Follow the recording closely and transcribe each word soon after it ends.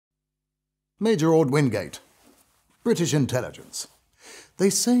Major Orde Wingate, British intelligence. They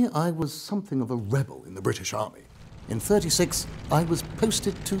say I was something of a rebel in the British Army. In '36, I was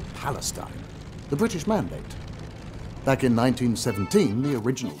posted to Palestine, the British mandate. Back in 1917, the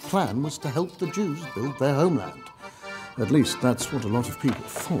original plan was to help the Jews build their homeland. At least that's what a lot of people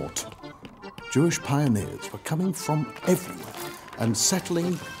thought. Jewish pioneers were coming from everywhere and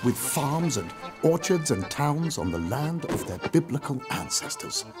settling with farms and orchards and towns on the land of their biblical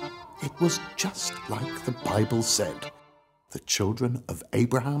ancestors. It was just like the Bible said. The children of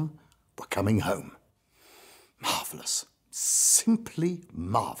Abraham were coming home. Marvelous. Simply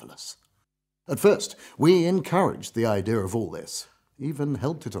marvelous. At first, we encouraged the idea of all this, even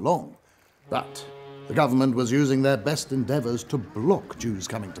helped it along. But the government was using their best endeavors to block Jews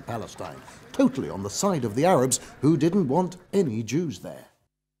coming to Palestine, totally on the side of the Arabs who didn't want any Jews there.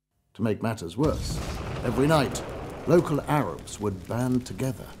 To make matters worse, every night, local Arabs would band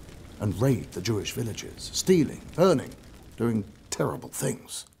together and raid the Jewish villages, stealing, burning, doing terrible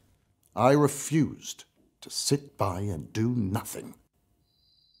things. I refused to sit by and do nothing.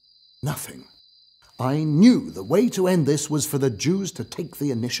 Nothing. I knew the way to end this was for the Jews to take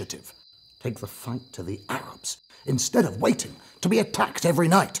the initiative, take the fight to the Arabs, instead of waiting to be attacked every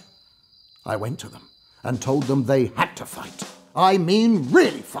night. I went to them and told them they had to fight. I mean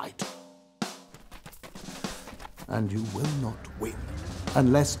really fight. And you will not win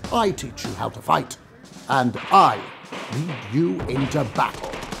unless I teach you how to fight. And I lead you into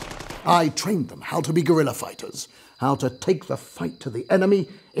battle. I trained them how to be guerrilla fighters, how to take the fight to the enemy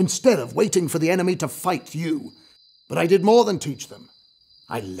instead of waiting for the enemy to fight you. But I did more than teach them.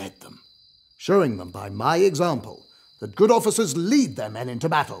 I led them, showing them by my example that good officers lead their men into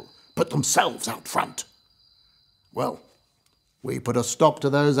battle, put themselves out front. Well, we put a stop to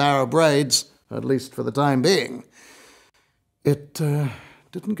those Arab raids, at least for the time being. It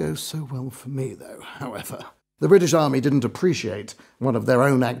didn't go so well for me, though, however. The British Army didn't appreciate one of their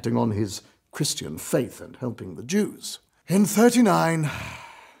own acting on his Christian faith and helping the Jews. In '39,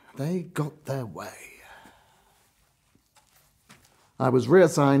 they got their way. I was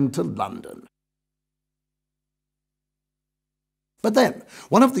reassigned to London. But then,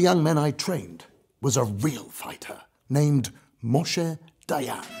 one of the young men I trained was a real fighter named Moshe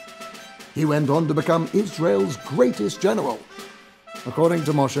Dayan. He went on to become Israel's greatest general. According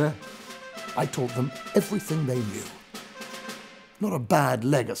to Moshe, I taught them everything they knew. Not a bad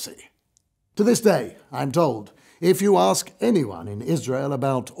legacy. To this day, I'm told, if you ask anyone in Israel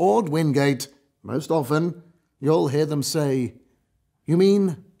about Orde Wingate, most often you'll hear them say, "You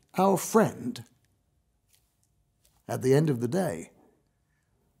mean our friend?" At the end of the day,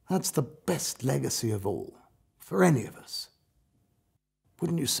 that's the best legacy of all, for any of us.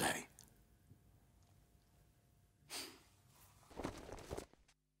 Wouldn't you say?